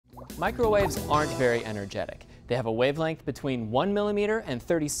Microwaves aren't very energetic. They have a wavelength between 1 millimeter and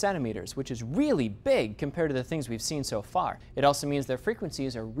 30 centimeters, which is really big compared to the things we've seen so far. It also means their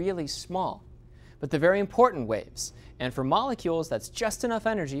frequencies are really small. But they're very important waves, and for molecules, that's just enough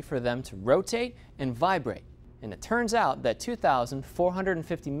energy for them to rotate and vibrate. And it turns out that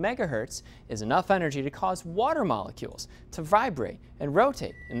 2,450 megahertz is enough energy to cause water molecules to vibrate and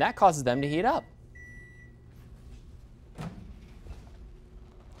rotate, and that causes them to heat up.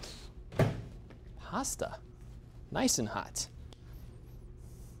 Pasta, nice and hot.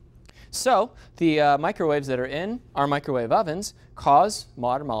 So the microwaves that are in our microwave ovens cause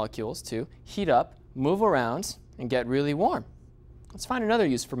water molecules to heat up, move around, and get really warm. Let's find another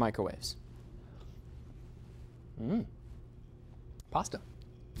use for microwaves. Pasta.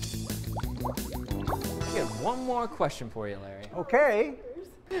 I got one more question for you, Larry. Okay.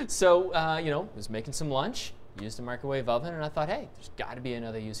 So, you know, I was making some lunch, used a microwave oven, and I thought, hey, there's got to be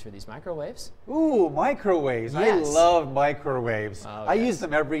another use for these microwaves. Ooh, microwaves. Yes. I love microwaves. Oh, I yes. use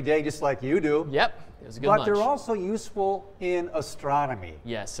them every day just like you do. Yep, it was a good But lunch. they're also useful in astronomy.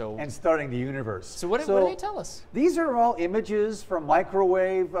 Yeah, so and studying the universe. So what do they tell us? These are all images from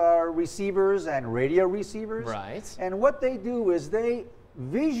microwave receivers and radio receivers. Right. And what they do is they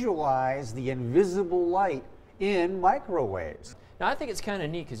visualize the invisible light in microwaves. Now, I think it's kind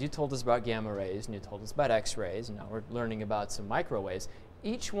of neat because you told us about gamma rays and you told us about X-rays, and now we're learning about some microwaves.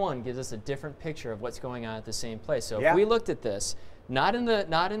 Each one gives us a different picture of what's going on at the same place. So if we looked at this, not in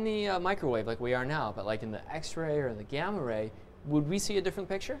the microwave like we are now, but like in the X-ray or the gamma ray, would we see a different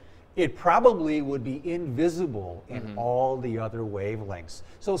picture? It probably would be invisible in all the other wavelengths.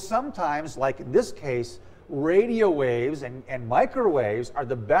 So sometimes, like in this case, radio waves and microwaves are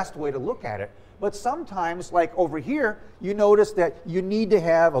the best way to look at it. But sometimes, like over here, you notice that you need to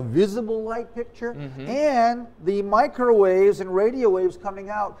have a visible light picture and the microwaves and radio waves coming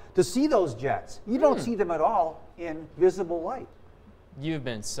out to see those jets. You don't see them at all in visible light. You've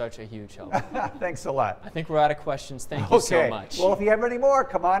been such a huge help. Thanks a lot. I think we're out of questions. Thank you so much. Well, if you have any more,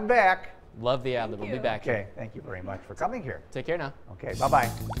 come on back. Love the ad-lib. We'll be back here. Okay, thank you very much for coming here. Take care now. Okay,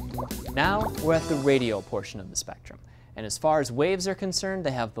 bye-bye. Now we're at the radio portion of the spectrum. And as far as waves are concerned,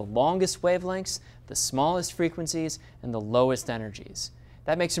 they have the longest wavelengths, the smallest frequencies, and the lowest energies.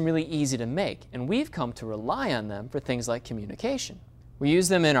 That makes them really easy to make, and we've come to rely on them for things like communication. We use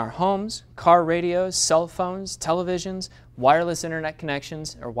them in our homes, car radios, cell phones, televisions, wireless internet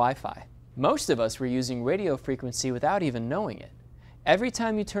connections, or Wi-Fi. Most of us were using radio frequency without even knowing it. Every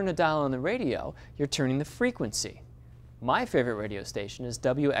time you turn a dial on the radio, you're turning the frequency. My favorite radio station is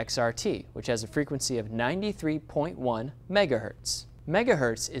WXRT, which has a frequency of 93.1 megahertz.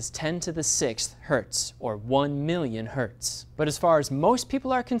 Megahertz is 10 to the 6th hertz, or 1 million hertz. But as far as most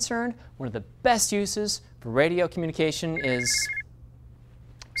people are concerned, one of the best uses for radio communication is,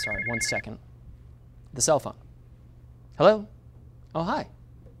 sorry, one second, the cell phone. Hello? Oh, hi.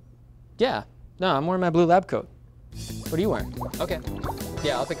 Yeah, no, I'm wearing my blue lab coat. What are you wearing? Okay.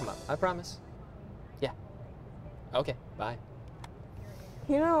 Yeah, I'll pick him up, I promise. Yeah. Okay, bye.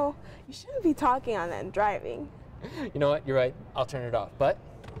 You know, you shouldn't be talking on that and driving. You know what? You're right. I'll turn it off. But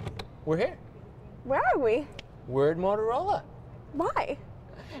we're here. Where are we? We're at Motorola. Why?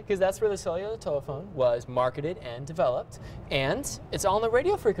 Because that's where the cellular telephone was marketed and developed. And it's all on the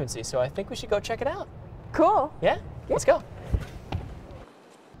radio frequency, so I think we should go check it out. Cool. Yeah? Let's go.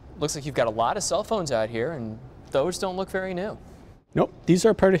 Looks like you've got a lot of cell phones out here, and those don't look very new. Nope, these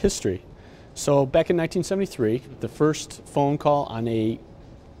are part of history. So back in 1973, the first phone call on a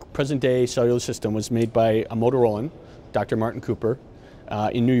present-day cellular system was made by a Motorolan, Dr. Martin Cooper,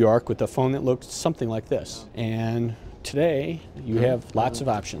 in New York with a phone that looked something like this. And today, you have lots of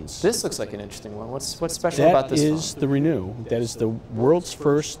options. This looks like an interesting one. What's special about this phone? That is the Renew. That is the world's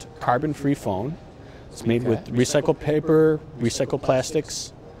first carbon-free phone. It's made with recycled paper, recycled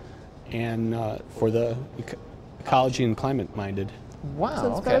plastics, and for the ecology and climate-minded. Wow,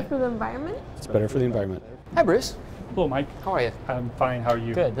 So it's better for the environment? It's better for the environment. Hi, Bruce. Hello, Mike. How are you? I'm fine. How are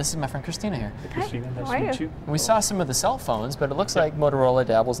you? Good. This is my friend Christina here. Christina, nice how are to meet you? you. We saw some of the cell phones, but it looks like Motorola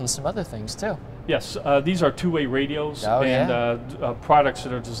dabbles in some other things, too. Yes, these are two-way radios products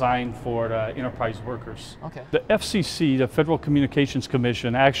that are designed for enterprise workers. Okay. The FCC, the Federal Communications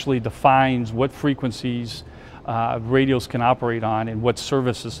Commission, actually defines what frequencies radios can operate on and what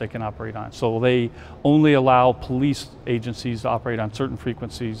services they can operate on. So they only allow police agencies to operate on certain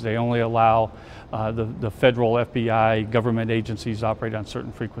frequencies. They only allow the federal FBI government agencies to operate on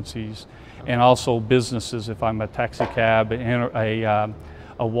certain frequencies, and also businesses. If I'm a taxi cab and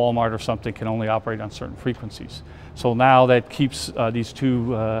a a Walmart or something can only operate on certain frequencies. So now that keeps these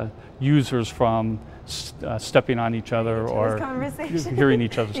two users from stepping on each other or hearing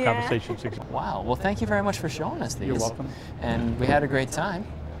each other's conversations. Wow, well thank you very much for showing us these. You're welcome. And we had a great time.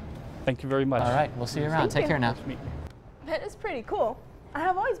 Thank you very much. All right, we'll see you around. Take care now. That is pretty cool. I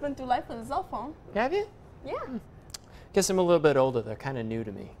have always been through life with a cell phone. Have you? Yeah. Guess I'm a little bit older. They're kind of new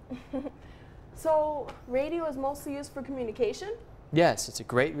to me. So radio is mostly used for communication? Yes, it's a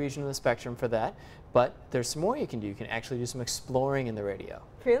great region of the spectrum for that, but there's some more you can do. You can actually do some exploring in the radio.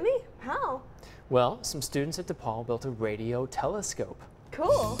 Really? How? Well, some students at DePaul built a radio telescope.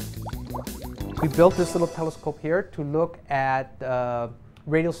 Cool. We built this little telescope here to look at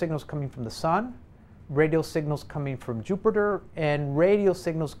radio signals coming from the sun, radio signals coming from Jupiter, and radio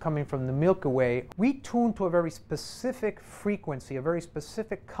signals coming from the Milky Way. We tune to a very specific frequency, a very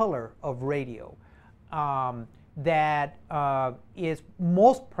specific color of radio that is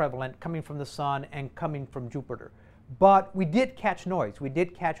most prevalent coming from the sun and coming from Jupiter. But we did catch noise. We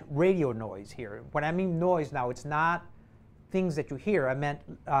did catch radio noise here. When I mean noise now, it's not things that you hear. I meant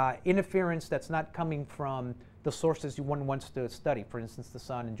interference that's not coming from the sources one wants to study, for instance, the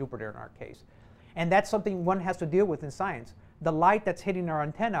sun and Jupiter in our case. And that's something one has to deal with in science. The light that's hitting our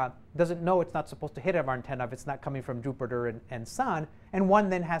antenna doesn't know it's not supposed to hit our antenna if it's not coming from Jupiter and sun, and one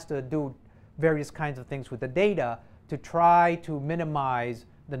then has to do various kinds of things with the data to try to minimize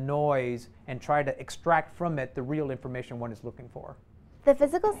the noise and try to extract from it the real information one is looking for. The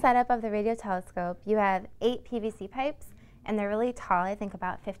physical setup of the radio telescope, you have 8 PVC pipes, and they're really tall, I think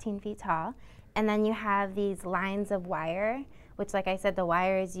about 15 feet tall. And then you have these lines of wire, which, like I said, the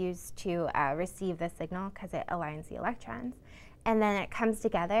wire is used to receive the signal because it aligns the electrons. And then it comes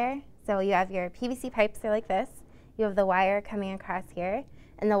together. So you have your PVC pipes, they're like this. You have the wire coming across here,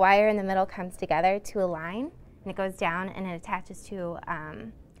 and the wire in the middle comes together to align, and it goes down and it attaches to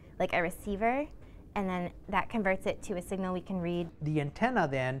like a receiver, and then that converts it to a signal we can read. The antenna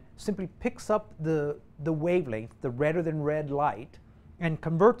then simply picks up the wavelength, the redder than red light, and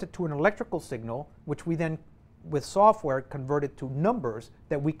converts it to an electrical signal, which we then, with software, convert it to numbers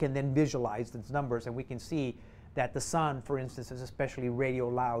that we can then visualize these numbers, and we can see that the sun, for instance, is especially radio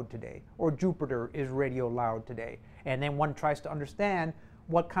loud today, or Jupiter is radio loud today. And then one tries to understand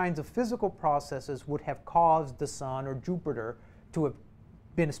what kinds of physical processes would have caused the sun or Jupiter to have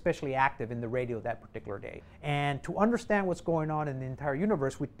been especially active in the radio that particular day. And to understand what's going on in the entire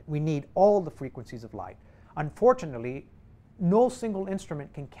universe, we need all the frequencies of light. Unfortunately, no single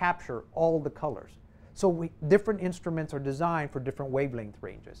instrument can capture all the colors. So different instruments are designed for different wavelength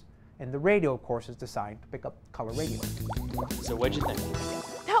ranges. And the radio, of course, is designed to pick up color radio. So what'd you think?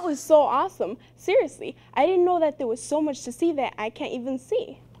 That was so awesome. Seriously, I didn't know that there was so much to see that I can't even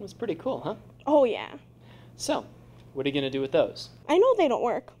see. It was pretty cool, huh? Oh yeah. So, what are you going to do with those? I know they don't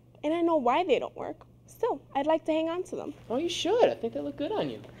work, and I know why they don't work. Still, I'd like to hang on to them. Oh, you should. I think they look good on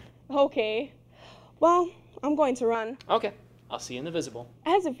you. Okay. Well, I'm going to run. Okay. I'll see you in the visible.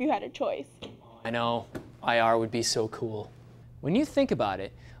 As if you had a choice. I know. IR would be so cool. When you think about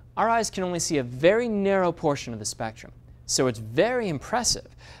it, our eyes can only see a very narrow portion of the spectrum. So it's very impressive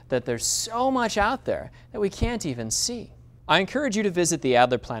that there's so much out there that we can't even see. I encourage you to visit the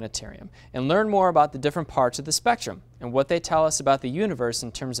Adler Planetarium and learn more about the different parts of the spectrum and what they tell us about the universe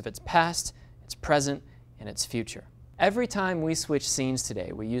in terms of its past, its present, and its future. Every time we switched scenes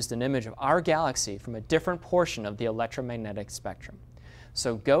today, we used an image of our galaxy from a different portion of the electromagnetic spectrum.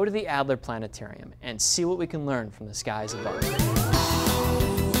 So go to the Adler Planetarium and see what we can learn from the skies above.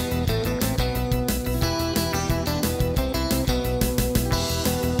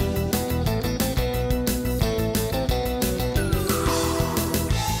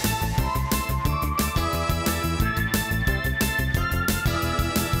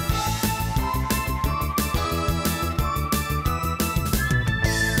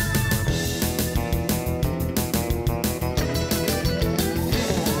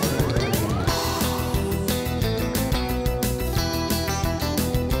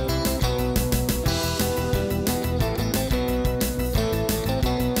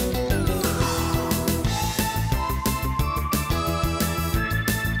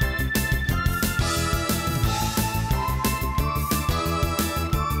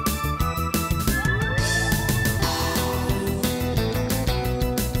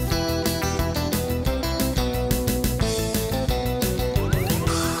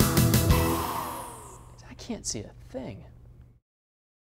 Can't see a thing.